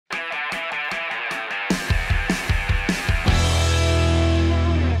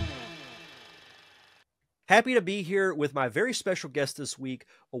Happy to be here with my very special guest this week,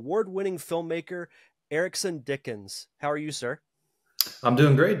 award-winning filmmaker Eriksen Dickens. How are you, sir? I'm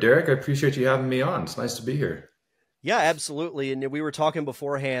doing great, Derek. I appreciate you having me on. It's nice to be here. Yeah, absolutely. And we were talking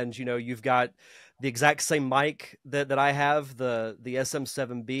beforehand, you've got the exact same mic that I have, the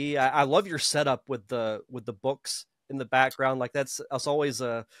SM7B. I love your setup with the books in the background. Like that's always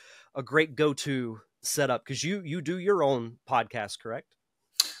a great go-to setup because you do your own podcast, correct?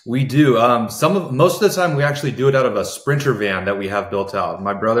 We do. Most of the time, we actually do it out of a Sprinter van that we have built out.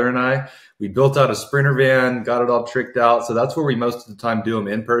 My brother and I, we built out a Sprinter van, got it all tricked out. So that's where we most of the time do them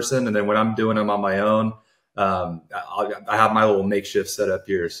in person. And then when I'm doing them on my own, I have my little makeshift setup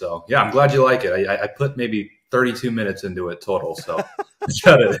here. So yeah, I'm glad you like it. I put maybe 32 minutes into it total. So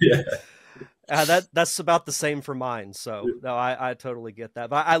yeah. That's about the same for mine. So no, I totally get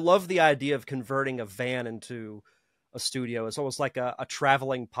that. But I love the idea of converting a van into a studio. It's almost like a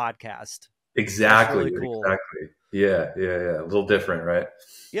traveling podcast. That's Exactly. really cool. Exactly. Yeah. A little different, right?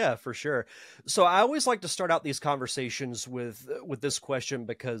 Yeah, for sure. So I always like to start out these conversations with this question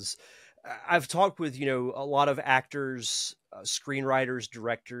because I've talked with, a lot of actors, screenwriters,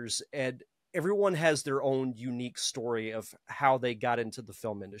 directors, and everyone has their own unique story of how they got into the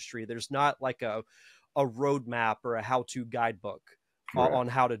film industry. There's not like a roadmap or a how-to guidebook Right. on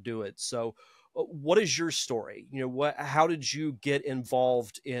how to do it. So what is your story? How did you get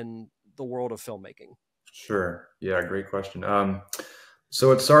involved in the world of filmmaking? Sure. Yeah, great question.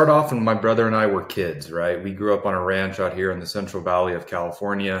 So it started off when my brother and I were kids, right? We grew up on a ranch out here in the Central Valley of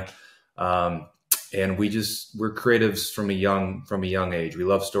California. Um, and we're creatives from a young age. We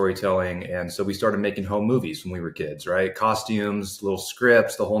love storytelling. And so we started making home movies when we were kids, right? Costumes, little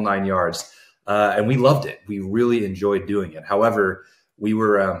scripts, the whole nine yards. And we loved it. We really enjoyed doing it. However, we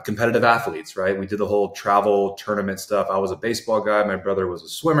were competitive athletes, right? We did the whole travel tournament stuff. I was a baseball guy. My brother was a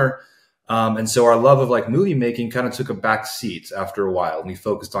swimmer. And so our love of like movie making kind of took a back seat after a while. And we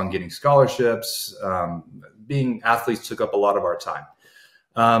focused on getting scholarships. Being athletes took up a lot of our time.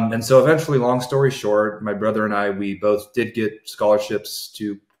 And so eventually, long story short, my brother and I, we both did get scholarships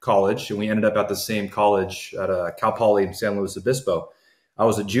to college, and we ended up at the same college at Cal Poly in San Luis Obispo. I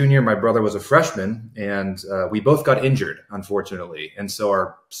was a junior, my brother was a freshman, and we both got injured, unfortunately. And so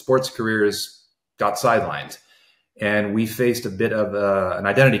our sports careers got sidelined. And we faced a bit of an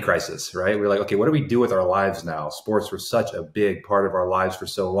identity crisis, right? We were like, okay, what do we do with our lives now? Sports were such a big part of our lives for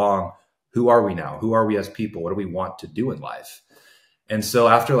so long. Who are we now? Who are we as people? What do we want to do in life? And so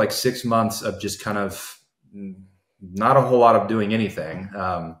after like 6 months of just kind of not a whole lot of doing anything,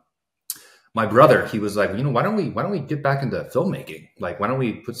 my brother, he was like, why don't we get back into filmmaking? Like, why don't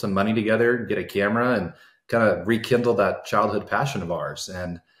we put some money together, get a camera, and kind of rekindle that childhood passion of ours?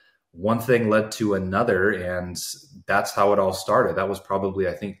 And one thing led to another, and that's how it all started. That was probably,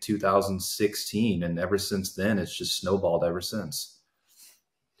 I think, 2016, and ever since then, it's just snowballed ever since.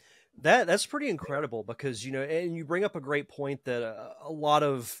 That's pretty incredible because, and you bring up a great point that a lot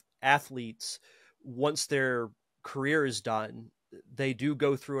of athletes, once their career is done, they do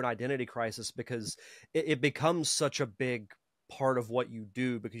go through an identity crisis because it becomes such a big part of what you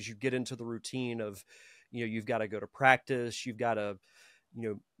do because you get into the routine of, you've got to go to practice, you've got to,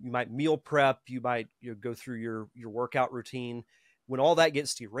 you might meal prep, you might go through your workout routine. When all that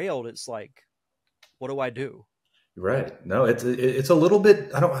gets derailed, it's like, what do I do? Right. No, it's a little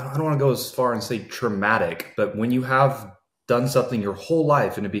bit, I don't want to go as far and say traumatic, but when you have done something your whole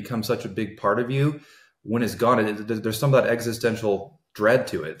life and it becomes such a big part of you, when it's gone, there's some of that existential dread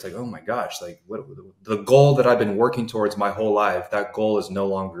to it. It's like, oh my gosh, like what the goal that I've been working towards my whole life, that goal is no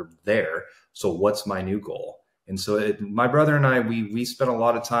longer there. So what's my new goal? And so my brother and I, we spent a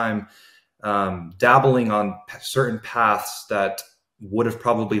lot of time dabbling on certain paths that would have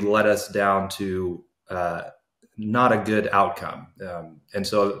probably led us down to not a good outcome. And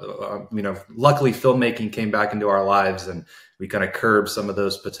so, luckily filmmaking came back into our lives and we kind of curbed some of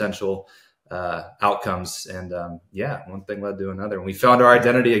those potential outcomes. And yeah, one thing led to another. And we found our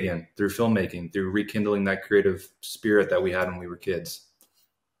identity again through filmmaking, through rekindling that creative spirit that we had when we were kids.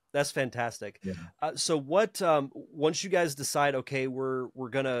 That's fantastic. Yeah. So what, once you guys decide, okay, we're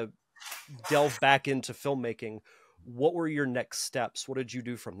going to delve back into filmmaking, what were your next steps? What did you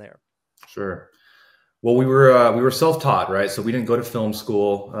do from there? Sure. Well, we were self-taught, right? So we didn't go to film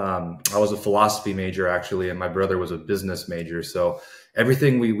school. I was a philosophy major actually, and my brother was a business major. So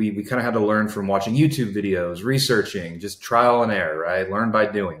everything we kind of had to learn from watching YouTube videos, researching, just trial and error, right? Learn by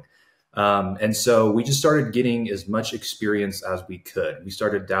doing. And so we just started getting as much experience as we could. We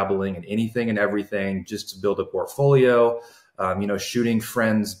started dabbling in anything and everything just to build a portfolio. Shooting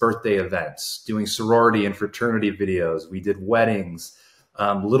friends' birthday events, doing sorority and fraternity videos. We did weddings.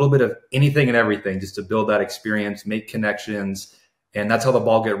 little bit of anything and everything just to build that experience, make connections. And that's how the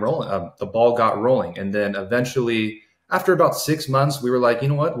ball get rolling. The ball got rolling. And then eventually after about 6 months, we were like, you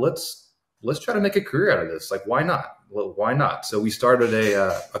know what, let's try to make a career out of this. Like, why not? Well, why not? So we started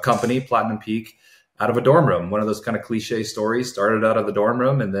a company, Platinum Peak, out of a dorm room. One of those kind of cliche stories, started out of the dorm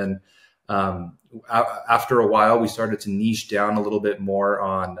room. And then after a while, we started to niche down a little bit more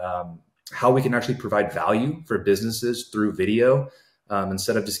on how we can actually provide value for businesses through video.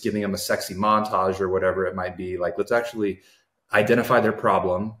 Instead of just giving them a sexy montage or whatever it might be, like, let's actually identify their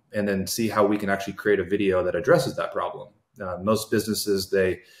problem and then see how we can actually create a video that addresses that problem. Most businesses,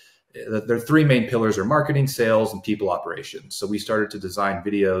 their three main pillars are marketing, sales, and people operations. So we started to design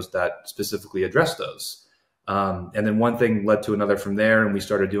videos that specifically address those. And then one thing led to another from there, and we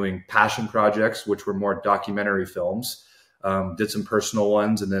started doing passion projects, which were more documentary films, did some personal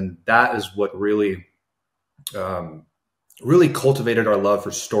ones. And then that is what really cultivated our love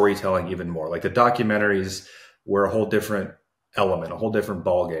for storytelling even more. Like, the documentaries were a whole different element, a whole different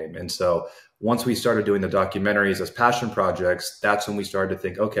ball game. And so once we started doing the documentaries as passion projects, that's when we started to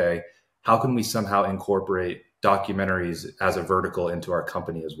think, okay, how can we somehow incorporate documentaries as a vertical into our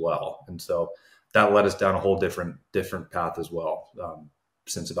company as well? And so that led us down a whole different path as well,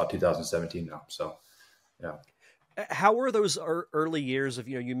 since about 2017 now. So, yeah. How were those early years of,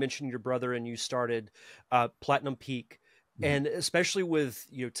 you mentioned your brother and you started Platinum Peak, and especially with,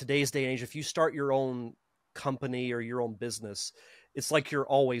 today's day and age, if you start your own company or your own business, it's like you're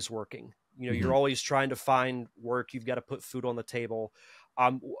always working. You're always trying to find work. You've got to put food on the table.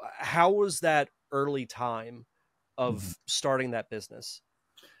 How was that early time of starting that business?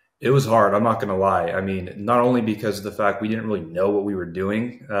 It was hard. I'm not going to lie. I mean, not only because of the fact we didn't really know what we were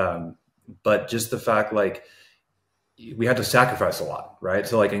doing, but just the fact, like, we had to sacrifice a lot, right?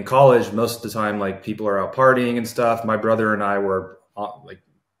 So, like, in college, most of the time, like, people are out partying and stuff. My brother and I were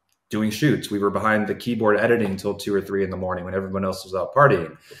doing shoots. We were behind the keyboard editing until 2 or 3 in the morning when everyone else was out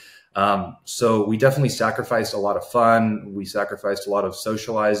partying. So we definitely sacrificed a lot of fun. We sacrificed a lot of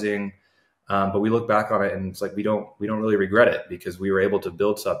socializing. But we look back on it and it's like, we don't really regret it, because we were able to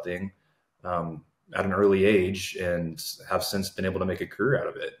build something at an early age and have since been able to make a career out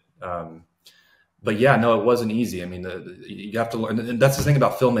of it. But yeah, no, it wasn't easy. I mean, you have to learn, and that's the thing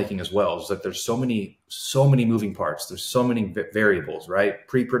about filmmaking as well, is that there's so many moving parts. There's so many variables, right?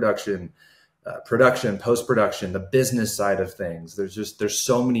 Pre-production, production, post-production, the business side of things. There's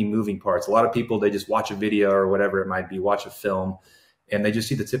so many moving parts. A lot of people, they just watch a video or whatever it might be, watch a film, and they just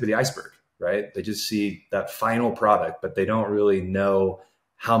see the tip of the iceberg, right? They just see that final product, but they don't really know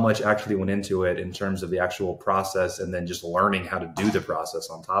how much actually went into it in terms of the actual process, and then just learning how to do the process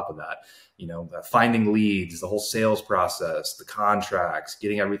on top of that. Finding leads, the whole sales process, the contracts,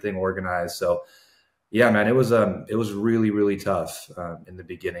 getting everything organized. So yeah, man, it was really, really tough in the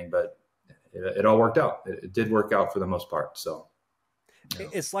beginning, but it all worked out. It did work out for the most part. So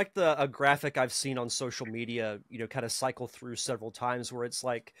it's like a graphic I've seen on social media, kind of cycle through several times, where it's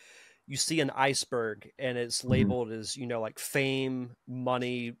like, you see an iceberg and it's labeled as, like fame,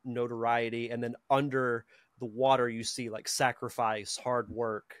 money, notoriety. And then under the water, you see like sacrifice, hard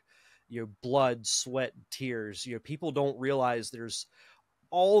work, blood, sweat, tears. People don't realize there's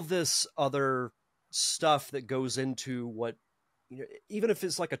all this other stuff that goes into what, even if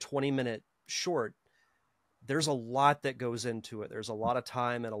it's like a 20-minute short, there's a lot that goes into it. There's a lot of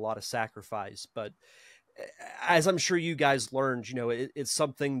time and a lot of sacrifice. But as I'm sure you guys learned, it's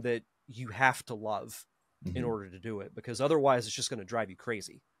something that you have to love in order to do it, because otherwise it's just going to drive you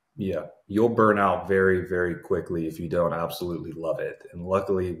crazy. Yeah, you'll burn out very, very quickly if you don't absolutely love it. And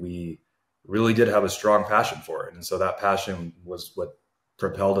luckily, we really did have a strong passion for it. And so that passion was what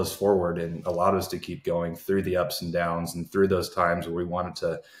propelled us forward and allowed us to keep going through the ups and downs and through those times where we wanted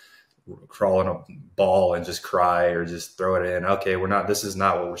to crawl in a ball and just cry or just throw it in. Okay, this is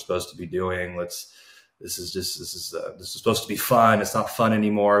not what we're supposed to be doing. This is supposed to be fun. It's not fun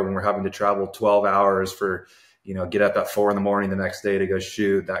anymore when we're having to travel 12 hours for, get up at 4 in the morning the next day to go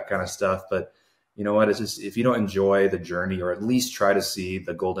shoot, that kind of stuff. But you know what? It's just, if you don't enjoy the journey, or at least try to see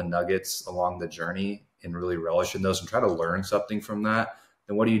the golden nuggets along the journey and really relish in those and try to learn something from that,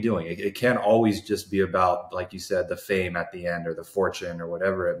 then what are you doing? It can't always just be about, like you said, the fame at the end or the fortune or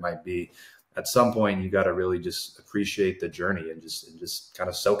whatever it might be. At some point, you got to really just appreciate the journey and just kind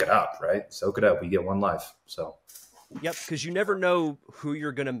of soak it up, right? Soak it up. We get one life. So, yep. Because you never know who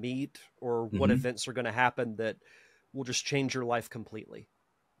you're going to meet or what events are going to happen that will just change your life completely.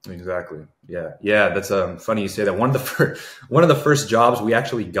 Exactly. Yeah. Yeah. That's funny you say that. One of the first jobs we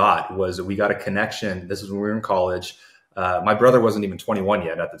actually got was we got a connection. This was when we were in college. My brother wasn't even 21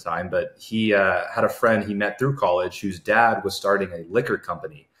 yet at the time, but he had a friend he met through college whose dad was starting a liquor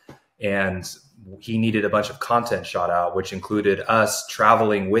company, and he needed a bunch of content shot out, which included us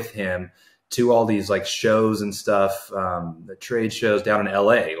traveling with him to all these like shows and stuff, the trade shows down in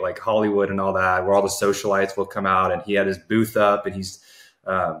LA, like Hollywood and all that, where all the socialites will come out, and he had his booth up, and he's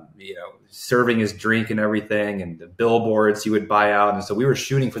serving his drink and everything, and the billboards he would buy out. And so we were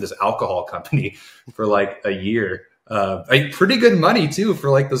shooting for this alcohol company for like a year. Pretty good money too for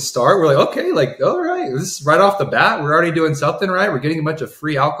like the start. We're like, okay, like, all right, this is right off the bat. We're already doing something right. We're getting a bunch of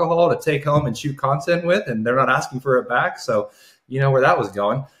free alcohol to take home and shoot content with, and they're not asking for it back. So you know where that was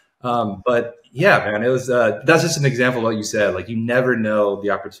going. But yeah, man, it was, that's just an example of what you said. Like, you never know the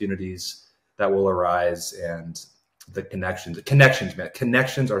opportunities that will arise, and the connections, man.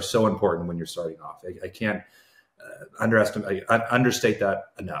 Connections are so important when you're starting off. I can't understate that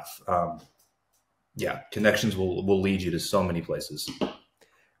enough. Yeah, connections will lead you to so many places.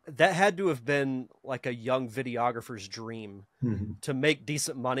 That had to have been like a young videographer's dream, to make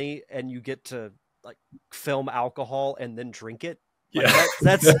decent money, and you get to like film alcohol and then drink it. Like,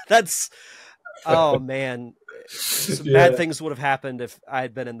 Yeah, that's oh man, some bad things would have happened if I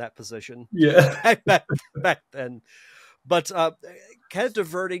had been in that position. Yeah. back then. But kind of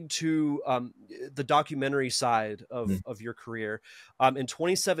diverting to the documentary side of your career, in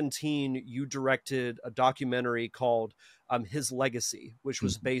 2017, you directed a documentary called His Legacy, which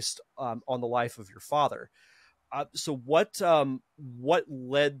was based on the life of your father. So what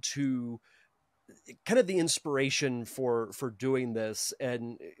led to kind of the inspiration for doing this,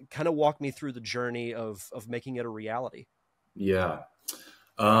 and kind of walk me through the journey of making it a reality? Yeah.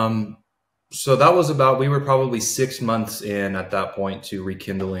 So that was we were probably 6 months in at that point to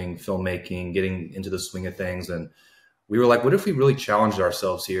rekindling filmmaking, getting into the swing of things. And we were like, what if we really challenged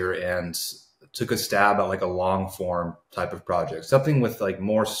ourselves here and took a stab at like a long form type of project, something with like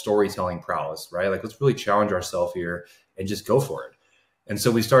more storytelling prowess, right? Like, let's really challenge ourselves here and just go for it. And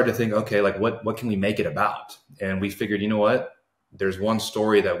so we started to think, okay, like what can we make it about? And we figured, you know what? There's one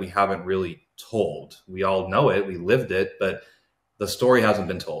story that we haven't really told. We all know it, we lived it, but the story hasn't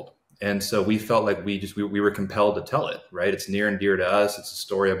been told. And so we felt like we were compelled to tell it, right? It's near and dear to us. It's a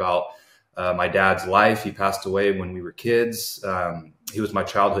story about my dad's life. He passed away when we were kids. He was my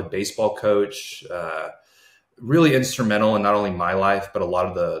childhood baseball coach, really instrumental in not only my life, but a lot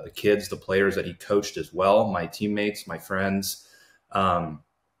of the kids, the players that he coached as well, my teammates, my friends.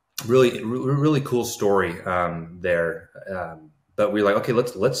 Really cool story there. But we were like, okay,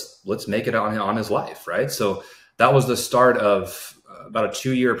 let's make it on his life, right? So that was the start of about a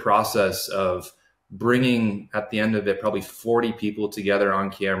 2-year process of bringing, at the end of it, probably 40 people together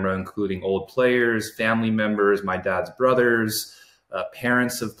on camera, including old players, family members, my dad's brothers,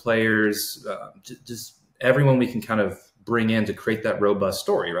 parents of players, just everyone we can kind of bring in to create that robust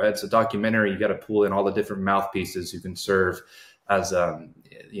story, right? It's a documentary. You got to pull in all the different mouthpieces who can serve as,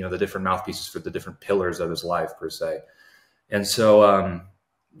 the different mouthpieces for the different pillars of his life, per se. And so,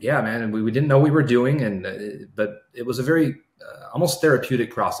 yeah, man, we didn't know what we were doing, but it was a very almost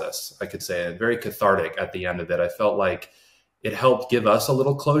therapeutic process, I could say, and very cathartic at the end of it. I felt like it helped give us a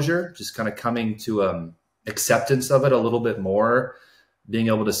little closure, just kind of coming to acceptance of it a little bit more, being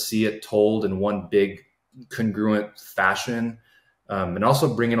able to see it told in one big congruent fashion, and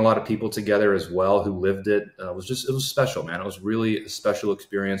also bringing a lot of people together as well who lived it. It was special, man. It was really a special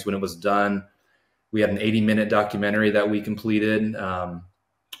experience when it was done. We had an 80-minute documentary that we completed.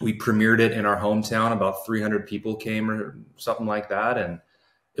 We premiered it in our hometown. About 300 people came or something like that. And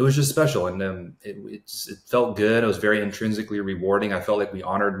it was just special. And it felt good. It was very intrinsically rewarding. I felt like we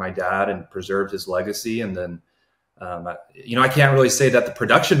honored my dad and preserved his legacy. And then, I can't really say that the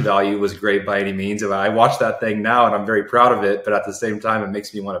production value was great by any means. I watch that thing now and I'm very proud of it. But at the same time, it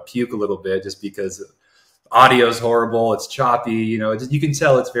makes me want to puke a little bit just because audio is horrible. It's choppy. You can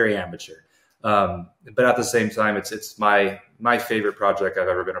tell it's very amateur. But at the same time, it's my favorite project I've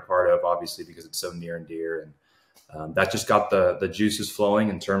ever been a part of, obviously, because it's so near and dear. And that just got the juices flowing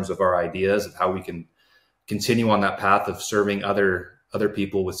in terms of our ideas of how we can continue on that path of serving other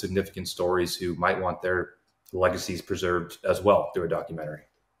people with significant stories who might want their legacies preserved as well through a documentary.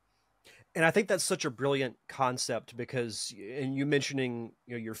 And I think that's such a brilliant concept because, and you mentioning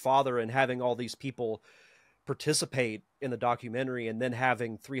your father and having all these people participate in the documentary and then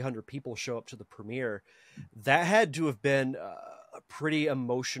having 300 people show up to the premiere, that had to have been a pretty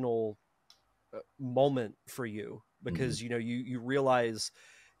emotional moment for you because, you realize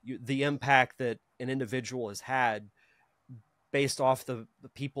the impact that an individual has had based off the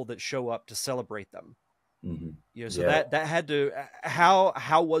people that show up to celebrate them. So that had to,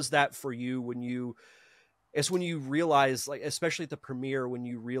 how was that for you when you it's when you realize, like, especially at the premiere, when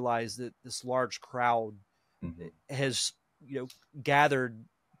you realize that this large crowd Hmm. has, gathered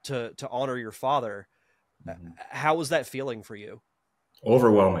to honor your father. Hmm. How was that feeling for you?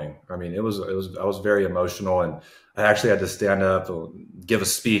 Overwhelming. I mean, I was very emotional, and I actually had to stand up and give a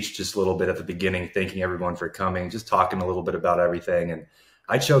speech just a little bit at the beginning, thanking everyone for coming, just talking a little bit about everything. And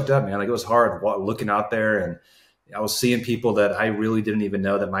I choked up, man. Like, it was hard looking out there, and I was seeing people that I really didn't even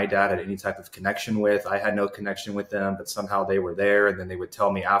know that my dad had any type of connection with. I had no connection with them, but somehow they were there. And then they would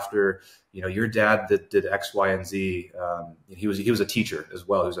tell me after, your dad that did X, Y, and Z. He was a teacher as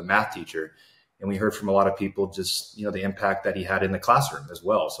well. He was a math teacher, and we heard from a lot of people just the impact that he had in the classroom as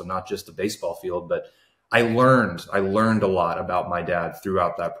well. So not just the baseball field, but I learned a lot about my dad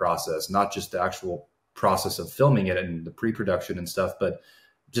throughout that process, not just the actual process of filming it and the pre-production and stuff, but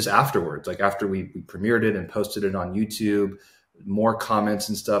just afterwards, like after we premiered it and posted it on YouTube, more comments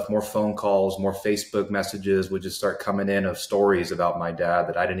and stuff, more phone calls, more Facebook messages would just start coming in of stories about my dad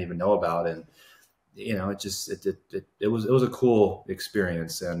that I didn't even know about. And it was a cool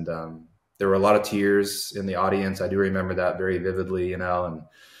experience. And there were a lot of tears in the audience. I do remember that very vividly, and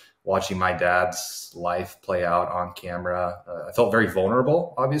watching my dad's life play out on camera. I felt very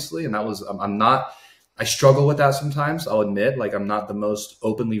vulnerable, obviously, and that was I'm not. I struggle with that sometimes. I'll admit, like, I'm not the most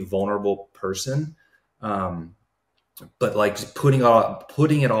openly vulnerable person, um, but like just putting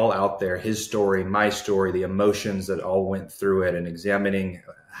it all out there, his story, my story, the emotions that all went through it, and examining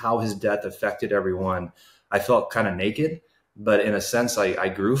how his death affected everyone. I felt kind of naked, but in a sense, I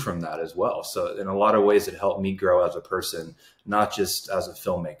grew from that as well. So in a lot of ways, it helped me grow as a person, not just as a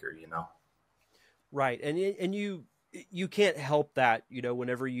filmmaker. Right. And you can't help that,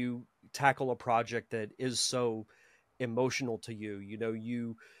 whenever you tackle a project that is so emotional to you,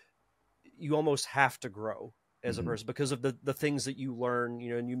 you almost have to grow as a Hmm. person because of the things that you learn,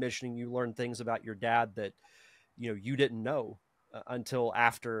 and you mentioning you learn things about your dad that, you didn't know until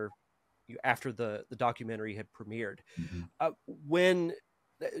after the documentary had premiered. Hmm. When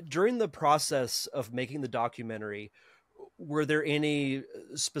during the process of making the documentary, were there any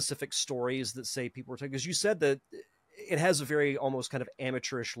specific stories that say people were taking? Because you said that it has a very almost kind of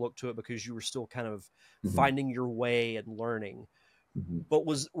amateurish look to it because you were still kind of Hmm. finding your way and learning. Hmm. But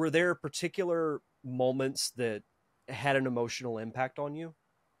were there particular moments that had an emotional impact on you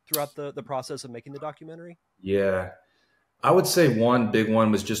throughout the process of making the documentary? Yeah, I would say one big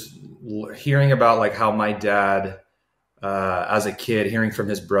one was just hearing about like how my dad, as a kid, hearing from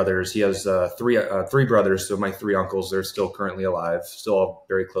his brothers. He has three brothers, so my three uncles, they're still currently alive, still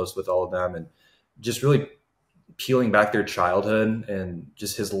very close with all of them, and just really peeling back their childhood and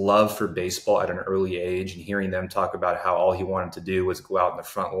just his love for baseball at an early age, and hearing them talk about how all he wanted to do was go out in the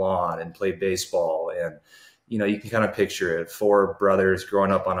front lawn and play baseball. And you can kind of picture it, four brothers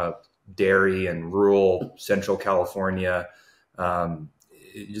growing up on a dairy in rural central California.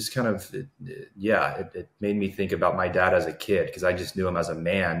 It just kind of it made me think about my dad as a kid, because I just knew him as a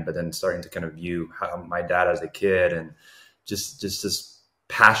man, but then starting to kind of view how my dad as a kid, and just this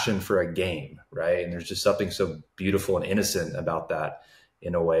passion for a game, right? And there's just something so beautiful and innocent about that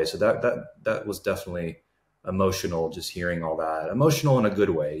in a way. So that was definitely emotional, just hearing all that. Emotional in a good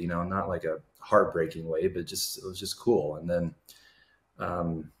way, not like a heartbreaking way, but just it was just cool. And then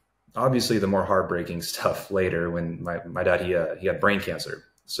um, obviously the more heartbreaking stuff later, when my dad, he had brain cancer.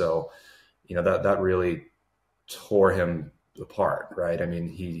 So that really tore him apart, right? I mean,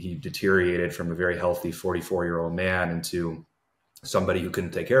 he deteriorated from a very healthy 44-year-old man into somebody who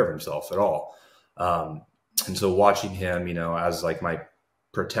couldn't take care of himself at all. Um, and so watching him, as like my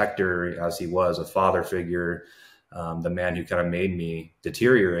protector, as he was a father figure, the man who kind of made me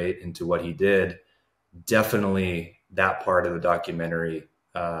deteriorate into what he did, definitely that part of the documentary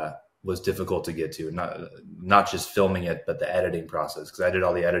was difficult to get to. Not just filming it, but the editing process, because I did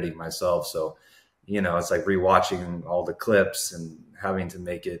all the editing myself. So, it's like rewatching all the clips and having to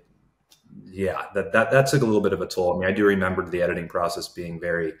make it. Yeah, that took a little bit of a toll. I mean, I do remember the editing process being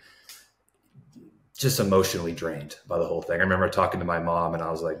very just emotionally drained by the whole thing. I remember talking to my mom, and I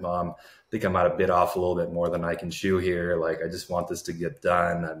was like, "Mom, I think I might have bit off a little bit more than I can chew here. Like, I just want this to get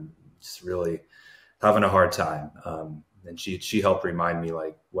done. I'm just really having a hard time." And she helped remind me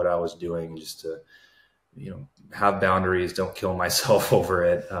like what I was doing, just to have boundaries, don't kill myself over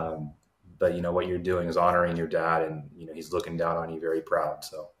it. But what you're doing is honoring your dad, and he's looking down on you, very proud.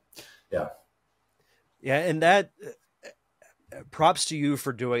 So yeah. Yeah, and that props to you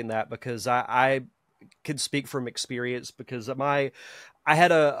for doing that, because I can speak from experience, because I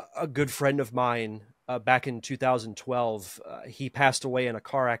had a good friend of mine back in 2012. He passed away in a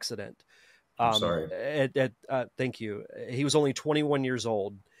car accident. I'm sorry. Thank you. He was only 21 years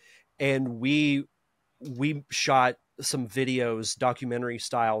old, and we we shot some videos, documentary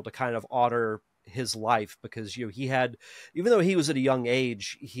style, to kind of honor his life, because he had, even though he was at a young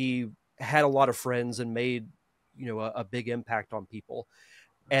age, he had a lot of friends and made a big impact on people.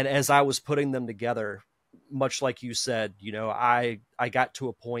 And as I was putting them together, much like you said, I got to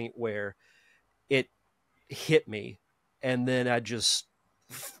a point where it hit me, and then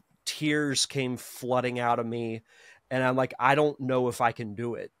tears came flooding out of me, and I'm like, I don't know if I can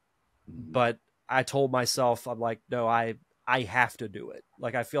do it. But I told myself, I'm like, no, I have to do it.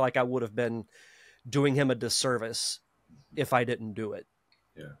 Like, I feel like I would have been doing him a disservice if I didn't do it.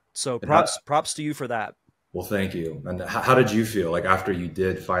 Yeah. So And how, props to you for that. well, thank you. And how did you feel like after you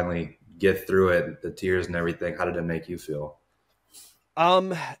did finally get through it, the tears and everything? How did it make you feel?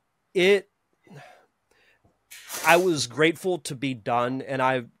 Um, it, I was grateful to be done, and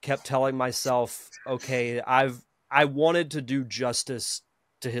I kept telling myself, okay, I wanted to do justice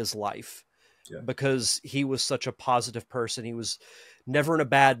to his life, Yeah. because he was such a positive person. He was never in a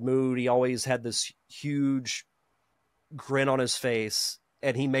bad mood. He always had this huge grin on his face,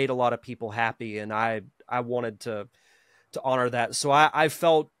 and he made a lot of people happy. And I wanted to honor that. So I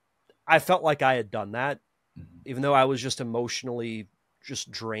felt like I had done that, Mhm. even though I was just emotionally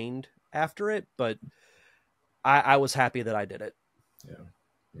just drained after it. But I was happy that I did it. Yeah.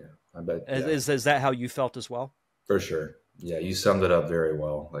 Yeah. I bet. Is, Yeah. is that how you felt as well? For sure. Yeah. You summed it up very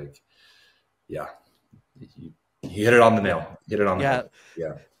well. Like, yeah, you hit it on the Yeah. nail. Hit it on the Yeah. head.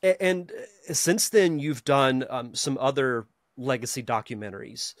 Yeah. And since then, you've done some other legacy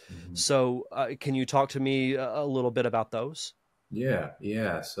documentaries. Mhm. So can you talk to me a little bit about those? Yeah.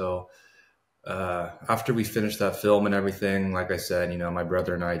 Yeah. So, after we finished that film and everything, like I said, my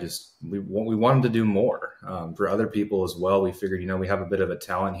brother and I we wanted to do more for other people as well. We figured, we have a bit of a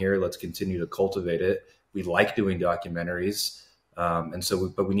talent here. Let's continue to cultivate it. We like doing documentaries, and so,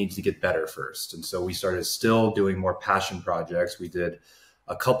 but we need to get better first. And so we started still doing more passion projects. We did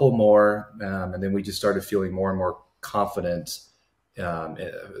a couple more, and then we just started feeling more and more confident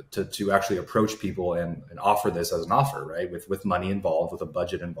to actually approach people and offer this as an offer, right? With money involved, with a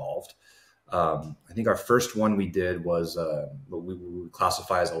budget involved. I think our first one we did was what we would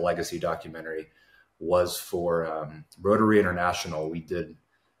classify as a legacy documentary, was for Rotary International. We did,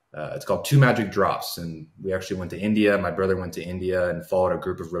 it's called Two Magic Drops. And we actually went to India. My brother went to India and followed a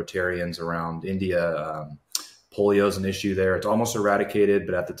group of Rotarians around India. Polio is an issue there. It's almost eradicated,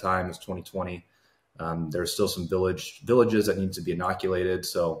 but at the time, it's 2020. There's still some villages that need to be inoculated.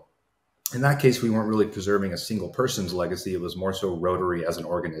 So in that case, we weren't really preserving a single person's legacy. It was more so Rotary as an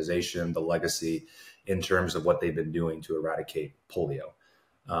organization, the legacy in terms of what they've been doing to eradicate polio.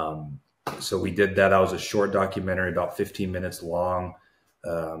 So we did that. That was a short documentary, about 15 minutes long.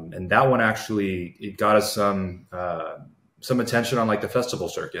 And that one actually, it got us some attention on like the festival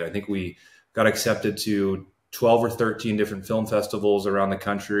circuit. I think we got accepted to 12 or 13 different film festivals around the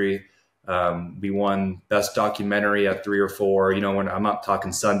country. We won best documentary at 3 or 4, when I'm not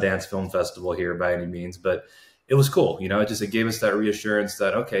talking Sundance Film Festival here by any means, but it was cool. It gave us that reassurance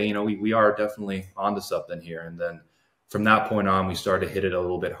that, okay, we are definitely onto something here. And then from that point on, we started to hit it a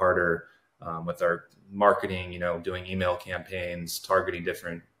little bit harder with our marketing, doing email campaigns, targeting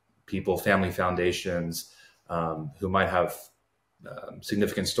different people, family foundations who might have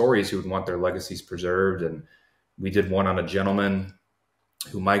significant stories, who would want their legacies preserved. And we did one on a gentleman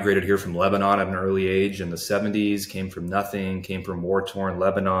who migrated here from Lebanon at an early age in the 70s, came from nothing, came from war-torn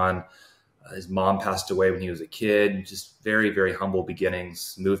Lebanon. His mom passed away when he was a kid, just very, very humble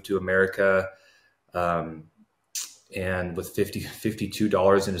beginnings, moved to America, and with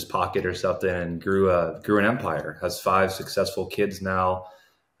 $52 in his pocket or something, and grew an empire, has 5 successful kids now.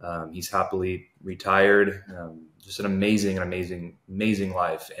 He's happily retired. Just an amazing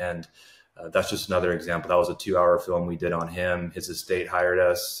life. And that's just another example. That was a 2-hour film we did on him. His estate hired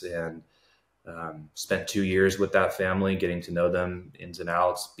us and spent 2 years with that family, getting to know them ins and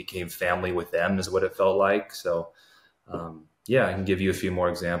outs, became family with them is what it felt like. So, yeah, I can give you a few more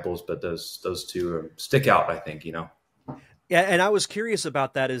examples, but those two stick out, I think, Yeah. And I was curious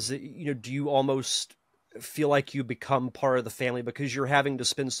about that is, do you almost feel like you become part of the family because you're having to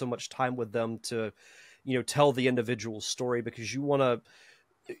spend so much time with them to, tell the individual story, because you want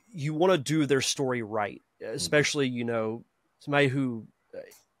to do their story right, especially, somebody who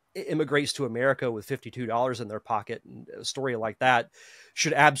immigrates to America with $52 in their pocket, and a story like that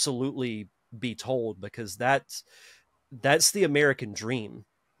should absolutely be told, because that's the American dream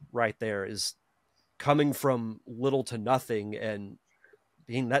right there, is coming from little to nothing and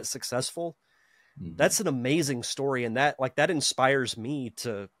being that successful. Mm-hmm. That's an amazing story. And that inspires me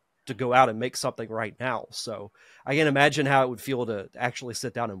to go out and make something right now. So I can imagine how it would feel to actually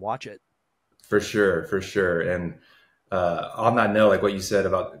sit down and watch it. For sure, for sure. And on that note, like what you said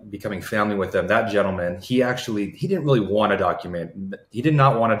about becoming family with them, that gentleman, he didn't really want a document. He did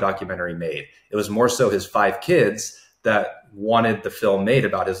not want a documentary made. It was more so his five kids that wanted the film made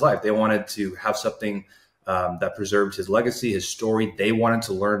about his life. They wanted to have something that preserved his legacy, his story. They wanted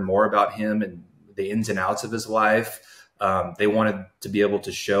to learn more about him and the ins and outs of his life. They wanted to be able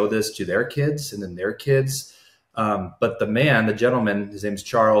to show this to their kids and then their kids. But the gentleman, his name's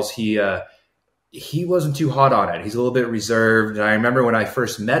Charles. He wasn't too hot on it. He's a little bit reserved. And I remember when I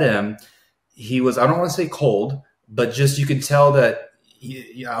first met him, he was, I don't want to say cold, but just you can tell that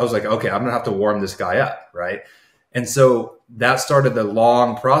I was like, okay, I'm going to have to warm this guy up. Right. And so that started the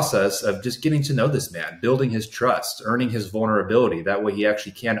long process of just getting to know this man, building his trust, earning his vulnerability. That way he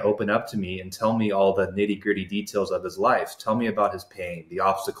actually can open up to me and tell me all the nitty gritty details of his life. Tell me about his pain, the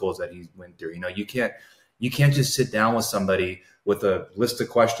obstacles that he went through. You can't just sit down with somebody with a list of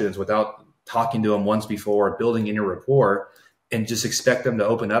questions without talking to them once before, building in a rapport, and just expect them to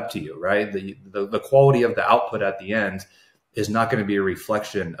open up to you, right? The quality of the output at the end is not going to be a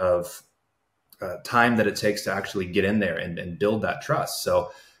reflection of time that it takes to actually get in there and build that trust.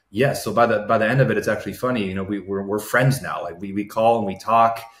 So yes, so by the end of it, it's actually funny. We're friends now. Like we call and we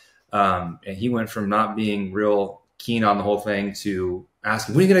talk, and he went from not being real keen on the whole thing to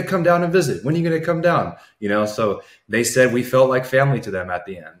asking, when are you going to come down and visit? When are you going to come down? So they said we felt like family to them at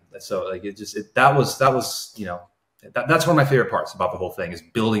the end. So like that's one of my favorite parts about the whole thing is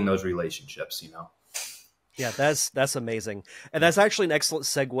building those relationships. Yeah, that's amazing. And that's actually an excellent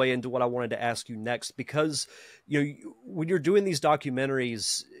segue into what I wanted to ask you next, because when you're doing these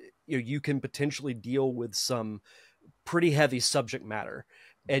documentaries, you can potentially deal with some pretty heavy subject matter,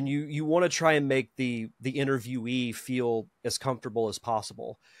 and you want to try and make the interviewee feel as comfortable as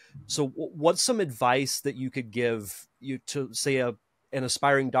possible. So what's some advice that you could give to say an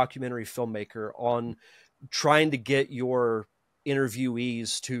aspiring documentary filmmaker on trying to get your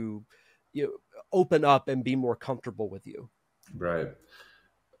interviewees to open up and be more comfortable with you? Right.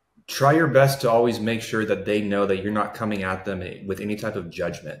 Try your best to always make sure that they know that you're not coming at them with any type of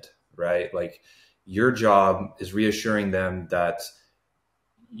judgment, right? Like your job is reassuring them that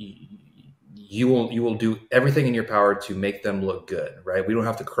you will do everything in your power to make them look good, right? We don't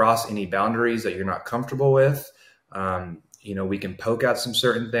have to cross any boundaries that you're not comfortable with. We can poke at some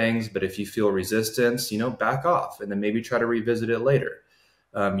certain things, but if you feel resistance, back off and then maybe try to revisit it later.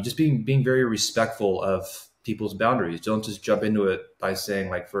 Just being very respectful of people's boundaries. Don't just jump into it by saying,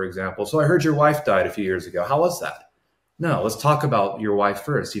 like, for example, so I heard your wife died a few years ago. How was that? No, let's talk about your wife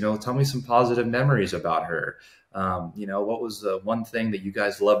first. Tell me some positive memories about her. What was the one thing that you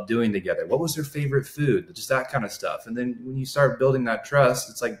guys loved doing together? What was her favorite food? Just that kind of stuff. And then when you start building that trust,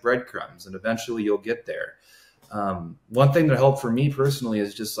 it's like breadcrumbs, and eventually you'll get there. One thing that helped for me personally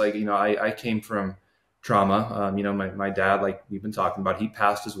is just like, I came from trauma. My dad, like we've been talking about, he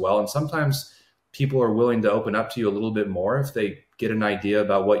passed as well. And sometimes people are willing to open up to you a little bit more if they get an idea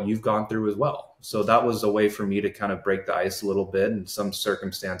about what you've gone through as well. So that was a way for me to kind of break the ice a little bit. In some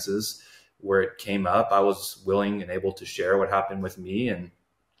circumstances where it came up, I was willing and able to share what happened with me. And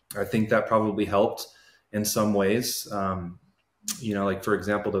I think that probably helped in some ways. Like for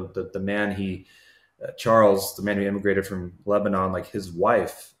example, the man Charles, the man who immigrated from Lebanon, like his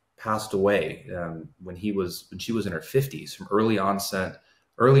wife passed away when she was in her 50s from early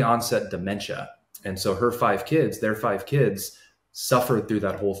onset dementia. And so their five kids suffered through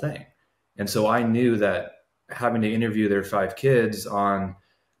that whole thing. And so I knew that having to interview their five kids on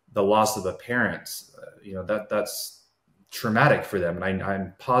the loss of a parent, that's traumatic for them. And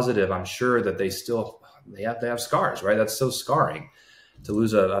I'm sure that they have scars, right? That's so scarring to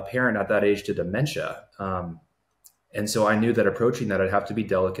lose a parent at that age to dementia. And so I knew that approaching that, I'd have to be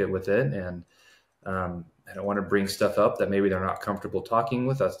delicate with it. And I don't want to bring stuff up that maybe they're not comfortable talking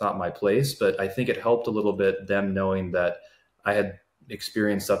with. That's not my place. But I think it helped a little bit, them knowing that I had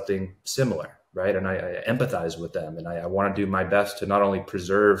experienced something similar, right? And I empathize with them. And I want to do my best to not only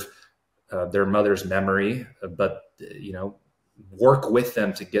preserve their mother's memory, but, work with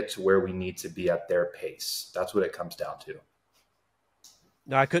them to get to where we need to be at their pace. That's what it comes down to.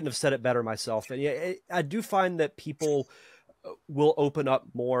 No, I couldn't have said it better myself. And yeah, I do find that people will open up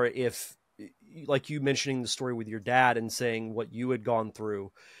more if, like you mentioning the story with your dad and saying what you had gone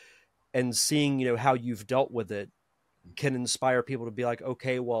through and seeing, how you've dealt with it can inspire people to be like,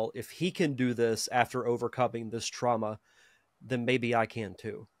 okay, well, if he can do this after overcoming this trauma, then maybe I can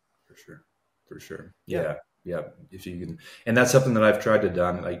too. For sure. Yeah. If you can, and that's something that I've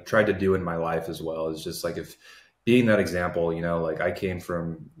tried to do in my life as well, is just like, if being that example, like I came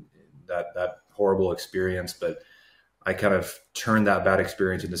from that horrible experience, but I kind of turned that bad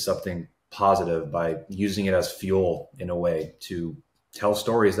experience into something positive by using it as fuel in a way to tell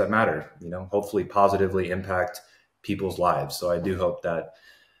stories that matter, hopefully positively impact people's lives. So I do hope that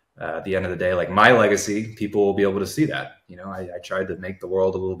at the end of the day, like my legacy, people will be able to see that. I tried to make the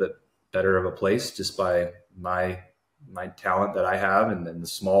world a little bit better of a place just by my talent that I have and in the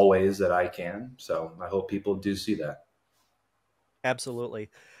small ways that I can. So I hope people do see that. Absolutely.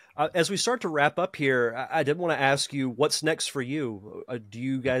 As we start to wrap up here, I did want to ask you what's next for you. Do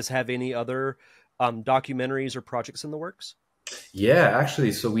you guys have any other documentaries or projects in the works? Yeah,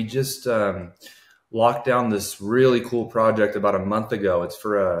 actually. So we just locked down this really cool project about a month ago. It's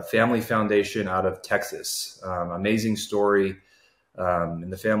for a family foundation out of Texas. Amazing story.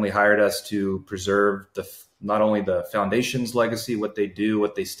 And the family hired us to preserve not only the foundation's legacy, what they do,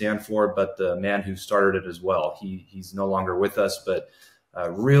 what they stand for, but the man who started it as well. He's no longer with us, but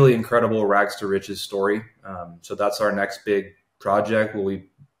really incredible rags to riches story. So that's our next big project. We'll be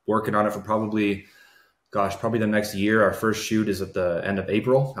working on it for probably the next year. Our first shoot is at the end of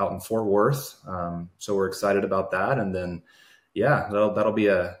April out in Fort Worth. So we're excited about that. And then, yeah, that'll be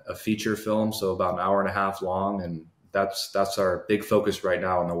a feature film. So about an hour and a half long. And that's our big focus right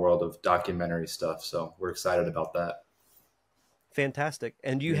now in the world of documentary stuff. So we're excited about that. Fantastic.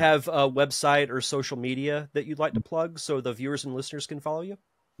 And do you have a website or social media that you'd like to plug so the viewers and listeners can follow you?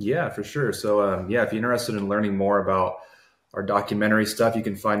 Yeah, for sure. So if you're interested in learning more about our documentary stuff, you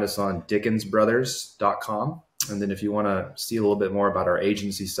can find us on dickensbrothers.com. And then if you want to see a little bit more about our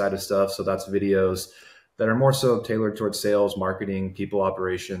agency side of stuff, so that's videos that are more so tailored towards sales, marketing, people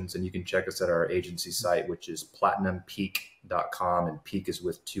operations. And you can check us at our agency site, which is platinumpeak.com, and peak is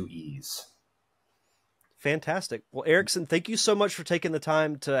with 2 E's. Fantastic. Well, Eriksen, thank you so much for taking the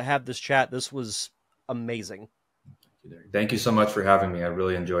time to have this chat. This was amazing. Thank you so much for having me. I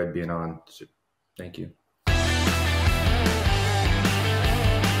really enjoyed being on. Thank you.